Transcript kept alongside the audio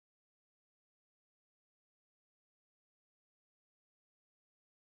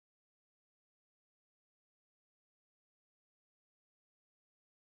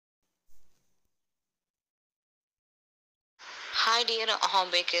Hi dear home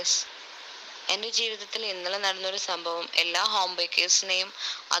baker's. എൻ്റെ ജീവിതത്തിൽ ഇന്നലെ നടന്നൊരു സംഭവം എല്ലാ ഹോം ബേക്കേഴ്സിനെയും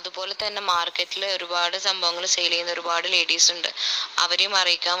അതുപോലെ തന്നെ മാർക്കറ്റിൽ ഒരുപാട് സംഭവങ്ങൾ സെയിൽ ചെയ്യുന്ന ഒരുപാട് ലേഡീസ് ഉണ്ട്, അവരെയും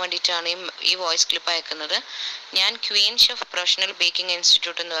അറിയിക്കാൻ വേണ്ടിയിട്ടാണ് ഈ വോയിസ് ക്ലിപ്പ് അയക്കുന്നത്. ഞാൻ Queen chef professional baking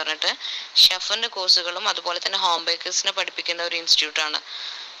institute എന്ന് പറഞ്ഞിട്ട് ഷെഫിൻ്റെ കോഴ്സുകളും അതുപോലെ തന്നെ ഹോം ബേക്കേഴ്സിനെ പഠിപ്പിക്കുന്ന ഒരു ഇൻസ്റ്റിറ്റ്യൂട്ടാണ്.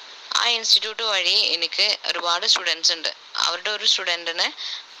 ആ ഇൻസ്റ്റിറ്റ്യൂട്ട് വഴി എനിക്ക് ഒരുപാട് സ്റ്റുഡൻസ് ഉണ്ട്. അവരുടെ ഒരു സ്റ്റുഡൻറ്റിന്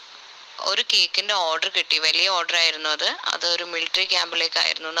ഒരു കേക്കിൻ്റെ ഓർഡർ കിട്ടി. വലിയ ഓർഡർ ആയിരുന്നു. അതൊരു മിലിറ്ററി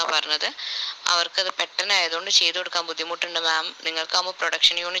ക്യാമ്പിലേക്കായിരുന്നു എന്നാണ് പറഞ്ഞത്. അവർക്കത് പെട്ടെന്നായതുകൊണ്ട് ചെയ്തു കൊടുക്കാൻ ബുദ്ധിമുട്ടുണ്ട് മാം, നിങ്ങൾക്കാകുമ്പോൾ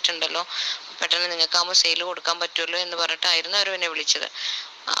പ്രൊഡക്ഷൻ യൂണിറ്റ് ഉണ്ടല്ലോ, പെട്ടെന്ന് നിങ്ങൾക്കാകുമ്പോൾ സെയിൽ കൊടുക്കാൻ പറ്റുമല്ലോ എന്ന് പറഞ്ഞിട്ടായിരുന്നു അവർ എന്നെ വിളിച്ചത്.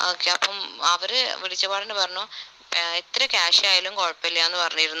 ഓക്കെ, അപ്പം അവർ വിളിച്ച പാടിന് പറഞ്ഞു എത്ര ക്യാഷ് ആയാലും കുഴപ്പമില്ല എന്ന്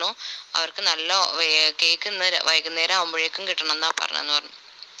പറഞ്ഞിരുന്നു. അവർക്ക് നല്ല കേക്ക് ഇന്ന് വൈകുന്നേരം ആകുമ്പോഴേക്കും കിട്ടണം എന്നാണ് പറഞ്ഞതെന്ന് പറഞ്ഞു.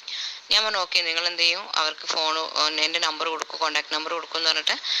 ഞാൻ പറഞ്ഞു ഓക്കെ, നിങ്ങൾ എന്ത് ചെയ്യും, അവർക്ക് എൻ്റെ നമ്പർ കൊടുക്കും, കോൺടാക്ട് നമ്പർ കൊടുക്കും എന്ന്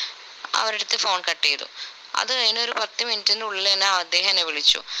പറഞ്ഞിട്ട് അവരുടെ അടുത്ത് ഫോൺ കട്ട് ചെയ്തു. അത് കഴിഞ്ഞ് ഒരു 10 മിനിറ്റിൻ്റെ ഉള്ളിൽ തന്നെ അദ്ദേഹം എന്നെ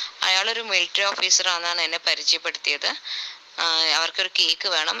വിളിച്ചു. അയാളൊരു മിലിറ്ററി ഓഫീസറാണെന്നാണ് എന്നെ പരിചയപ്പെടുത്തിയത്. അവർക്കൊരു കേക്ക്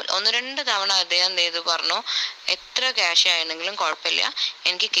വേണം. 1-2 തവണ അദ്ദേഹം എന്ത് ചെയ്തു പറഞ്ഞു, എത്ര ക്യാഷ് ആയിരുന്നെങ്കിലും കുഴപ്പമില്ല,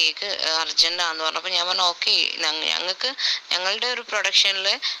 എനിക്ക് കേക്ക് അർജൻറ്റാന്ന് പറഞ്ഞപ്പോൾ ഞാൻ പറഞ്ഞു ഓക്കെ, ഞങ്ങളുടെ ഒരു പ്രൊഡക്ഷനിൽ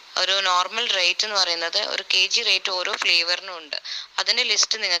ഒരു നോർമൽ റേറ്റ് എന്ന് പറയുന്നത് ഒരു KG റേറ്റ് ഓരോ ഫ്ലേവറിനും ഉണ്ട്. അതിൻ്റെ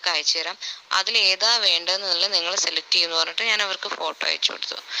ലിസ്റ്റ് നിങ്ങൾക്ക് അയച്ചു തരാം, അതിൽ ഏതാ വേണ്ടതെന്നുള്ളത് നിങ്ങൾ സെലക്ട് ചെയ്യുമെന്ന് പറഞ്ഞിട്ട് ഞാൻ അവർക്ക് ഫോട്ടോ അയച്ചു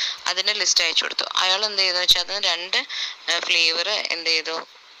കൊടുത്തു, അതിൻ്റെ ലിസ്റ്റ് അയച്ചു കൊടുത്തു. അയാൾ എന്ത് ചെയ്തെന്ന് വെച്ചാൽ അതിന് 2 ഫ്ലേവർ എന്ത് ചെയ്തു,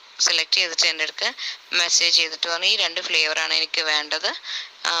 സെലക്ട് ചെയ്തിട്ട് എൻ്റെ അടുത്ത് മെസ്സേജ് ചെയ്തിട്ട് പറഞ്ഞു ഈ 2 ഫ്ലേവറാണ് എനിക്ക് വേണ്ടത്,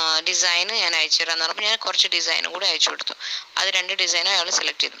 ഡിസൈന് ഞാൻ അയച്ചു തരാമെന്ന് പറഞ്ഞപ്പോൾ ഞാൻ കുറച്ച് ഡിസൈനും കൂടി അയച്ചു കൊടുത്തു. അത് 2 ഡിസൈനും അയാൾ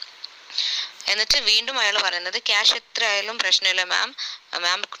സെലക്ട് ചെയ്തു. എന്നിട്ട് വീണ്ടും അയാൾ പറയുന്നത് ക്യാഷ് എത്ര ആയാലും പ്രശ്നമില്ല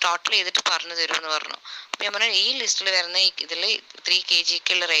മാം ടോട്ടൽ ചെയ്തിട്ട് പറഞ്ഞു തരുമെന്ന് പറഞ്ഞു. അപ്പം ഞാൻ പറഞ്ഞു ഈ ലിസ്റ്റിൽ വരുന്ന ഇതിൽ 3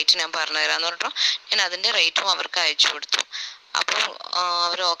 kgക്കുള്ള റേറ്റ് ഞാൻ പറഞ്ഞു തരാമെന്ന് പറഞ്ഞിട്ട് ഞാൻ അതിൻ്റെ റേറ്റും അവർക്ക് അയച്ചു കൊടുത്തു. അപ്പോൾ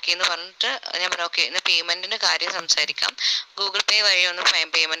അവർ ഓക്കെ എന്ന് പറഞ്ഞിട്ട് ഞാൻ പറഞ്ഞു ഓക്കെ, ഇന്ന് പേയ്മെൻറ്റിൻ്റെ കാര്യം സംസാരിക്കാം, ഗൂഗിൾ പേ വഴി ഒന്ന്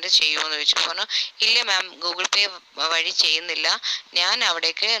പേയ്മെൻറ്റ് ചെയ്യുമോ എന്ന് ചോദിച്ചു. പറഞ്ഞു ഇല്ല മാം, ഗൂഗിൾ പേ വഴി ചെയ്യുന്നില്ല, ഞാൻ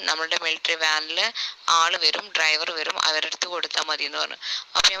അവിടേക്ക് നമ്മളുടെ മിലിറ്ററി വാനിൽ ആൾ വരും, ഡ്രൈവർ വരും, അവരുടെ അടുത്ത് കൊടുത്താൽ മതി എന്ന് പറഞ്ഞു.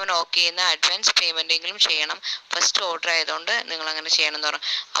 അപ്പോൾ ഞാൻ പറഞ്ഞു ഓക്കെ, എന്നാൽ അഡ്വാൻസ് പേയ്മെൻറ്റെങ്കിലും ചെയ്യണം, ഫസ്റ്റ് ഓർഡർ ആയതുകൊണ്ട് നിങ്ങൾ അങ്ങനെ ചെയ്യണം എന്ന് പറഞ്ഞു.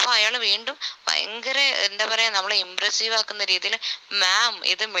 അപ്പോൾ അയാൾ വീണ്ടും ഭയങ്കര എന്താ പറയുക, നമ്മളെ ഇമ്പ്രസീവ് ആക്കുന്ന രീതിയിൽ മാം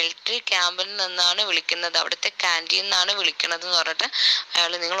ഇത് മിലിറ്ററി ക്യാമ്പിൽ നിന്നാണ് വിളിക്കുന്നത്, അവിടുത്തെ ക്യാൻറ്റീൻ നിന്നാണ് വിളിക്കുന്നത് എന്ന് പറഞ്ഞിട്ട്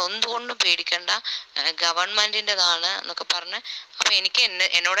അയാൾ നിങ്ങൾ എന്തുകൊണ്ടും പേടിക്കണ്ട, ഗവൺമെൻറ്റിൻ്റെതാണ് എന്നൊക്കെ പറഞ്ഞ്. അപ്പോൾ എനിക്ക്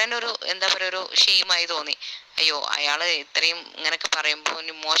എന്നോട് തന്നെ ഒരു എന്താ പറയുക, ഒരു ഷെയിമായി തോന്നി. അയ്യോ, അയാൾ ഇത്രയും ഇങ്ങനെയൊക്കെ പറയുമ്പോൾ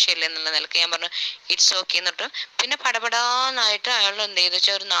ഇനി മോശമില്ല എന്നുള്ള നിലയ്ക്ക് ഞാൻ പറഞ്ഞു ഇറ്റ്സ് ഓക്കെ എന്നിട്ട് പിന്നെ പടപടാന്നായിട്ട് അയാൾ എന്ത് ചെയ്തു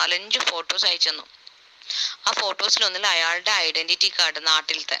വെച്ചാൽ ഒരു 4-5 ഫോട്ടോസ് അയച്ചു തന്നു. ആ ഫോട്ടോസിലൊന്നിൽ അയാളുടെ ഐഡൻറ്റിറ്റി കാർഡ്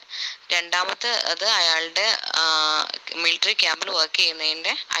നാട്ടിലത്തെ, രണ്ടാമത്തെ അത് അയാളുടെ മിലിറ്ററി ക്യാമ്പിൽ വർക്ക്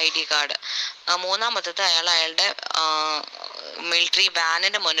ചെയ്യുന്നതിൻ്റെ ID കാർഡ്, മൂന്നാമത്തത് അയാളുടെ മിലിറ്ററി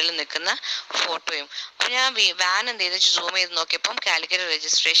വാനിൻ്റെ മുന്നിൽ നിൽക്കുന്ന ഫോട്ടോയും. അപ്പോൾ ഞാൻ വാൻ എന്ത് ചെയ്ത് സൂം ചെയ്ത് നോക്കിയപ്പം കാലിക്കറ്റ്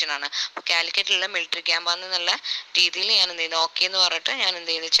രജിസ്ട്രേഷൻ ആണ്. അപ്പോൾ കാലിക്കറ്റിലുള്ള മിലിറ്ററി ക്യാമ്പാണെന്നുള്ള രീതിയിൽ ഞാൻ എന്ത് ചെയ്തു ഓക്കെ എന്ന് പറഞ്ഞിട്ട് ഞാൻ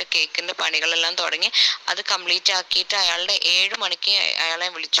എന്ത് ചെയ്തെന്ന് വെച്ചാൽ കേക്കിൻ്റെ പണികളെല്ലാം തുടങ്ങി. അത് കംപ്ലീറ്റ് ആക്കിയിട്ട് അയാളുടെ 7 മണിക്ക് അയാളെ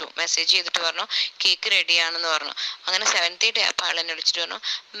വിളിച്ചു, മെസ്സേജ് ചെയ്തിട്ട് പറഞ്ഞു കേക്ക് റെഡിയാണെന്ന് പറഞ്ഞു. അങ്ങനെ 7:30 ആയപ്പോൾ അയാൾ എന്നെ വിളിച്ചിട്ട് പറഞ്ഞു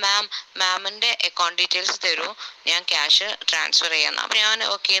മാമിൻ്റെ അക്കൗണ്ട് ഡീറ്റെയിൽസ് തരൂ, ഞാൻ ക്യാഷ് ട്രാൻസ്ഫർ ചെയ്യാമെന്ന്. അപ്പോൾ ഞാൻ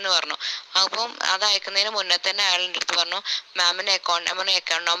ഓക്കെ എന്ന് പറഞ്ഞു. അപ്പം അത് അയക്കുന്നതിന് മുന്നേ തന്നെ അയാളുടെ അടുത്ത് പറഞ്ഞു മാമിൻ്റെ അക്കൗണ്ട്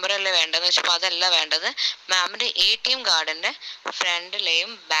നമ്പർ അല്ലേ വേണ്ടതെന്ന് വെച്ചപ്പോൾ അതല്ല വേണ്ടത്, മാമിൻ്റെ ATM കാർഡിൻ്റെ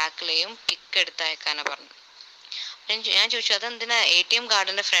ഫ്രണ്ടിലെയും ബാക്കിലെയും പിക്ക് എടുത്ത് അയക്കാനാണ് പറഞ്ഞു. ഞാൻ ചോദിച്ചു അതെന്തിനാ ATM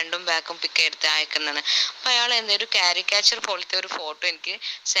കാർഡിൻ്റെ ഫ്രണ്ടും ബാക്കും പിക്ക് എടുത്ത് അയക്കുന്നതെന്ന്. അപ്പോൾ അയാൾ എന്തൊരു കാരിക്കാച്ചർ പോലത്തെ ഒരു ഫോട്ടോ എനിക്ക്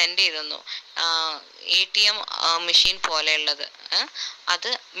സെൻഡ് ചെയ്ത് തന്നു. ATM മെഷീൻ പോലെയുള്ളത്, അത്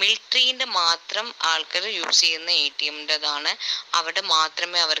മിലിറ്ററീൻ്റെ മാത്രം ആൾക്കാർ യൂസ് ചെയ്യുന്ന ATMൻ്റെതാണ്, അവിടെ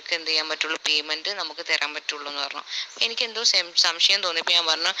മാത്രമേ അവർക്ക് എന്ത് ചെയ്യാൻ പറ്റുള്ളൂ, പേയ്മെൻറ്റ് നമുക്ക് തരാൻ പറ്റുള്ളൂ എന്ന് പറഞ്ഞു. എനിക്ക് എന്തോ സംശയം തോന്നിയപ്പോൾ ഞാൻ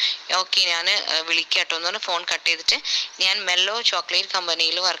പറഞ്ഞു ഓക്കെ ഞാൻ വിളിക്കാട്ടോ എന്ന് പറഞ്ഞ് ഫോൺ കട്ട് ചെയ്തിട്ട് ഞാൻ മെല്ലോ ചോക്ലേറ്റ്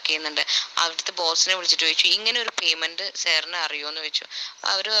കമ്പനിയിൽ വർക്ക് ചെയ്യുന്നുണ്ട്, അവിടുത്തെ ബോസിനെ വിളിച്ചിട്ട് ചോദിച്ചു ഇങ്ങനെ ഒരു പേയ്മെൻറ്റ് സാറിന് അറിയുമോ എന്ന് ചോദിച്ചു.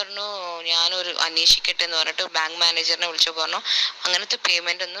 അവർ പറഞ്ഞു ഞാനൊരു അന്വേഷിക്കട്ടെ എന്ന് പറഞ്ഞിട്ട് ബാങ്ക് മാനേജറിനെ വിളിച്ചു പറഞ്ഞു അങ്ങനത്തെ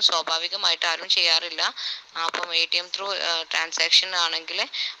പേയ്മെൻ്റ് ഒന്നും സ്വാഭാവികമായിട്ട് ആരും ചെയ്യാറില്ല, അപ്പം ATM ത്രൂ ട്രാൻസാക്ഷൻ ആണെങ്കിൽ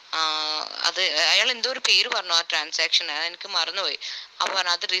അത് അയാൾ എന്തോ ഒരു പേര് പറഞ്ഞു ആ ട്രാൻസാക്ഷൻ, എനിക്ക് മറന്നുപോയി. അപ്പോൾ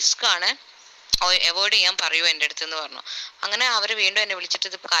പറഞ്ഞു അത് റിസ്ക് ആണ്, അവോയ്ഡ് ചെയ്യാൻ പറയൂ എൻ്റെ അടുത്ത് എന്ന് പറഞ്ഞു. അങ്ങനെ അവർ വീണ്ടും എന്നെ വിളിച്ചിട്ട്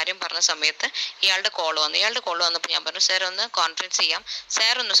ഇത് കാര്യം പറഞ്ഞ സമയത്ത് ഇയാളുടെ കോൾ വന്നപ്പോൾ ഞാൻ പറഞ്ഞു സാർ ഒന്ന് കോൺഫറൻസ് ചെയ്യാം,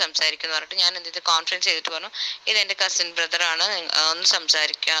 സാർ ഒന്ന് സംസാരിക്കുന്നു പറഞ്ഞിട്ട് ഞാൻ എന്ത് ചെയ്ത് കോൺഫറൻസ് ചെയ്തിട്ട് പറഞ്ഞു ഇതെൻ്റെ കസിൻ ബ്രദറാണ്, ഒന്ന്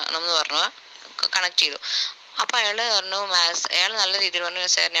സംസാരിക്കണം എന്ന് പറഞ്ഞു. കണക്ട് ചെയ്തു. അപ്പോൾ അയാൾ പറഞ്ഞു അയാൾ നല്ല രീതിയിൽ പറഞ്ഞു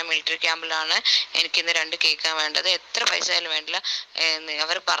സാർ ഞാൻ മിലിറ്ററി ക്യാമ്പിലാണ്, എനിക്കിന്ന് 2 കേക്കാണ് വേണ്ടത്, എത്ര പൈസ ആയാലും വേണ്ടില്ല,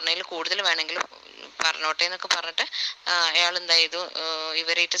 അവർ പറഞ്ഞതിൽ കൂടുതൽ വേണമെങ്കിലും പറഞ്ഞോട്ടെ എന്നൊക്കെ പറഞ്ഞിട്ട് അയാൾ എന്താ ചെയ്തു,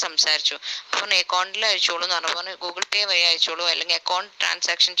 ഇവരായിട്ട് സംസാരിച്ചു. അപ്പോൾ അക്കൗണ്ടിൽ അയച്ചോളൂ എന്ന് പറഞ്ഞപ്പോൾ ഗൂഗിൾ പേ വഴി അയച്ചോളൂ അല്ലെങ്കിൽ അക്കൗണ്ട്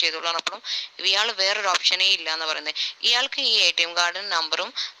ട്രാൻസാക്ഷൻ ചെയ്തോളൂ പറഞ്ഞപ്പോഴും ഇയാൾ വേറൊരു ഓപ്ഷനേ ഇല്ല എന്ന് പറയുന്നത്. ഇയാൾക്ക് ഈ ATM കാർഡും നമ്പറും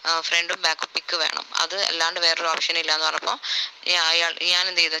ഫ്രണ്ടും ബാക്കപ്പ് പിക്ക് വേണം, അത് അല്ലാണ്ട് വേറൊരു ഓപ്ഷൻ ഇല്ല എന്ന് പറഞ്ഞപ്പോൾ ഞാൻ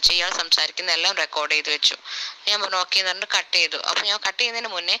എന്ത് ചെയ്തു വെച്ചാൽ ഇയാൾ സംസാരിക്കുന്ന എല്ലാം റെക്കോർഡ് ചെയ്ത് വെച്ചു. ഞാൻ പറഞ്ഞു ഓക്കെ എന്ന് പറഞ്ഞിട്ട് കട്ട് ചെയ്തു. അപ്പോൾ ഞാൻ കട്ട്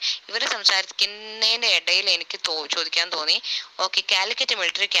ചെയ്യുന്നതിന് മുന്നേ ഇവർ സംസാരിക്കുന്നതിൻ്റെ ഇടയിൽ എനിക്ക് ചോദിക്കാൻ തോന്നി, ഓക്കെ കാലിക്കറ്റ്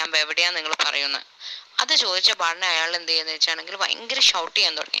മിലിറ്ററി ക്യാമ്പ് എവിടെയാന്ന് നിങ്ങൾ പറയുന്നത്. അത് ചോദിച്ച പാടിനെ അയാൾ എന്ത് ചെയ്യുന്നത് വെച്ചാണെങ്കിൽ ഭയങ്കര ഷൗട്ട്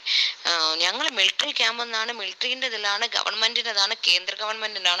ചെയ്യാൻ തുടങ്ങി. ഞങ്ങൾ മിലിറ്ററി ക്യാമ്പ് എന്നാണ്, മിലിറ്ററിൻ്റെ ഇതിലാണ്, ഗവൺമെൻറ്റിൻ്റെതാണ്, കേന്ദ്ര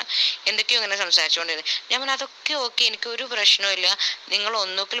ഗവൺമെൻറ്റിൻ്റാണ്, എന്തൊക്കെയോ ഇങ്ങനെ സംസാരിച്ചുകൊണ്ടിരുന്നത്. ഞാൻ പറഞ്ഞു അതൊക്കെ ഓക്കെ, എനിക്കൊരു പ്രശ്നമില്ല, നിങ്ങൾ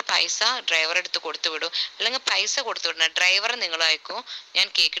ഒന്നുകിൽ പൈസ ഡ്രൈവർ എടുത്ത് കൊടുത്തു വിടൂ, അല്ലെങ്കിൽ പൈസ കൊടുത്തു വിടണം, ഡ്രൈവറെ നിങ്ങൾ അയക്കൂ, ഞാൻ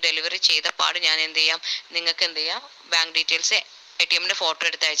കേക്ക് ഡെലിവറി ചെയ്ത പാട് ഞാൻ എന്ത് ചെയ്യാം, നിങ്ങൾക്ക് എന്ത് ചെയ്യാം, ബാങ്ക് ഡീറ്റെയിൽസ് ATM ഫോട്ടോ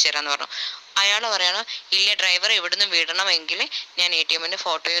എടുത്ത് അയച്ചു തരാമെന്ന് പറഞ്ഞു. അയാൾ പറയണം ഇല്ല, ഡ്രൈവർ ഇവിടുന്ന് വിടണമെങ്കിൽ ഞാൻ ATM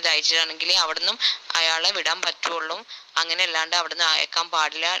ഫോട്ടോ ചെയ്ത് അയച്ചിട്ടാണെങ്കിൽ അവിടുന്ന് അയാളെ വിടാൻ പറ്റുള്ളൂ, അങ്ങനെ അല്ലാണ്ട് അവിടുന്ന് അയക്കാൻ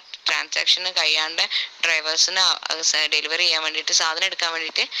പാടില്ല, ട്രാൻസാക്ഷന് കഴിയാണ്ട് ഡ്രൈവേഴ്സിന് ഡെലിവറി ചെയ്യാൻ വേണ്ടിയിട്ട്, സാധനം എടുക്കാൻ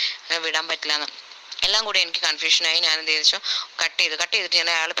വേണ്ടിയിട്ട് വിടാൻ പറ്റില്ല എന്ന്. എല്ലാം കൂടി എനിക്ക് കൺഫ്യൂഷനായി. ഞാൻ എന്ത് ചെയ്തു കട്ട് ചെയ്തിട്ട്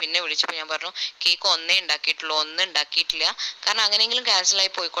ഞാൻ അയാൾ പിന്നെ വിളിച്ചപ്പോൾ ഞാൻ പറഞ്ഞു കേക്ക് ഒന്നേ ഉണ്ടാക്കിയിട്ടില്ല, കാരണം അങ്ങനെയെങ്കിലും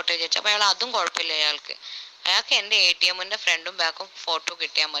ക്യാൻസലായി പോയിക്കോട്ടെ വിചാരിച്ചു. അപ്പോൾ അയാൾ അതും കുഴപ്പമില്ല, അയാൾക്ക് എൻ്റെ ATM ഫ്രണ്ടും ബാക്കും ഫോട്ടോ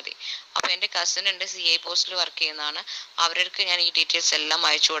കിട്ടിയാൽ മതി. അപ്പോൾ എൻ്റെ കസിൻ ഉണ്ട്, CI പോസ്റ്റിൽ വർക്ക് ചെയ്യുന്നതാണ്, അവർക്ക് ഞാൻ ഈ ഡീറ്റെയിൽസ് എല്ലാം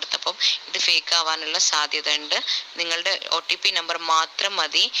അയച്ചു കൊടുത്തപ്പം ഇത് ഫേക്ക് ആവാനുള്ള സാധ്യത ഉണ്ട്, നിങ്ങളുടെ OTP നമ്പർ മാത്രം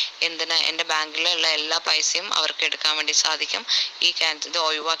മതി, എൻ്റെ ബാങ്കിലുള്ള എല്ലാ പൈസയും അവർക്ക് എടുക്കാൻ വേണ്ടി സാധിക്കും, ഇത്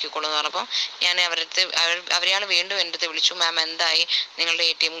ഒഴിവാക്കിക്കോളൂ എന്ന് പറഞ്ഞപ്പം ഞാൻ അവരെയാൾ വീണ്ടും എൻ്റെ അടുത്ത് വിളിച്ചു, മാം എന്തായി നിങ്ങളുടെ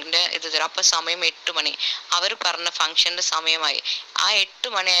ATM ഇത് തരാം. അപ്പോൾ സമയം 8 മണി, അവർ പറഞ്ഞ ഫംഗ്ഷൻ്റെ സമയമായി. ആ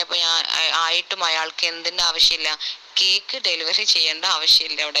 8 മണിയായപ്പോൾ ആയിട്ടും അയാൾക്ക് എന്തിൻ്റെ ആവശ്യമില്ല, കേക്ക് ഡെലിവറി ചെയ്യേണ്ട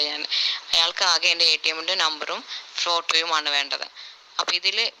ആവശ്യമില്ല. അവിടെ അയാൾക്ക് ആകെ എൻ്റെ ATM നമ്പറും ഫോട്ടോയുമാണ് വേണ്ടത്. അപ്പോൾ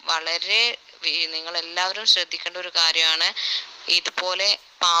ഇതിൽ വളരെ നിങ്ങളെല്ലാവരും ശ്രദ്ധിക്കേണ്ട ഒരു കാര്യമാണ്, ഇതുപോലെ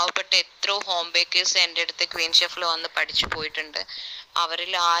പാവപ്പെട്ട എത്രയോ ഹോം ബേക്കേഴ്സ് എൻ്റെ അടുത്ത് ക്വീൻ ഷെഫിൽ വന്ന് പഠിച്ചു പോയിട്ടുണ്ട്.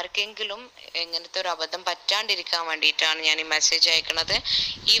 അവരിൽ ആർക്കെങ്കിലും ഇങ്ങനത്തെ ഒരു അബദ്ധം പറ്റാണ്ടിരിക്കാൻ വേണ്ടിയിട്ടാണ് ഞാൻ ഈ മെസ്സേജ് അയക്കുന്നത്.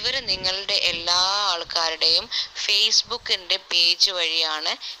 ഇവർ നിങ്ങളുടെ എല്ലാ ആൾക്കാരുടെയും ഫേസ്ബുക്കിൻ്റെ പേജ്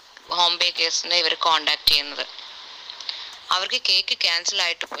വഴിയാണ് ഹോം ബേക്കേഴ്സിനെ ഇവർ കോണ്ടാക്ട് ചെയ്യുന്നത്. അവർക്ക് കേക്ക് ക്യാൻസൽ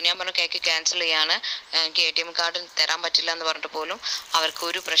ആയിട്ട് ഞാൻ പറഞ്ഞു കേക്ക് ക്യാൻസൽ ചെയ്യാണ്, എനിക്ക് ATM കാർഡ് തരാൻ പറ്റില്ല എന്ന് പറഞ്ഞിട്ട് പോലും അവർക്ക്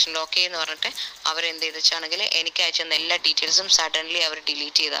ഒരു പ്രശ്നം ഓക്കെ എന്ന് പറഞ്ഞിട്ട് അവരെന്ത് ചെയ്തിട്ടാണെങ്കിൽ എനിക്ക് അയച്ചുതന്ന എല്ലാ ഡീറ്റെയിൽസും സഡൻലി അവർ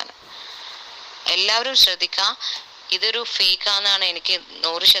ഡിലീറ്റ് ചെയ്താണ്. എല്ലാവരും ശ്രദ്ധിക്കുക, ഇതൊരു ഫേക്കാണെന്നാണ് എനിക്ക്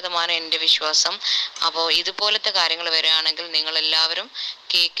 100% എൻ്റെ വിശ്വാസം. അപ്പോൾ ഇതുപോലത്തെ കാര്യങ്ങൾ വരികയാണെങ്കിൽ നിങ്ങളെല്ലാവരും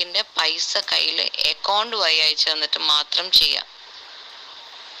കേക്കിൻ്റെ പൈസ കയ്യിൽ അക്കൗണ്ട് വഴി അയച്ചു തന്നിട്ട് മാത്രം ചെയ്യുക.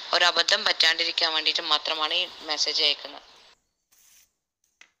 ഒരബദ്ധം പറ്റാണ്ടിരിക്കാൻ വേണ്ടിയിട്ട് മാത്രമാണ് ഈ മെസ്സേജ് അയക്കുന്നത്.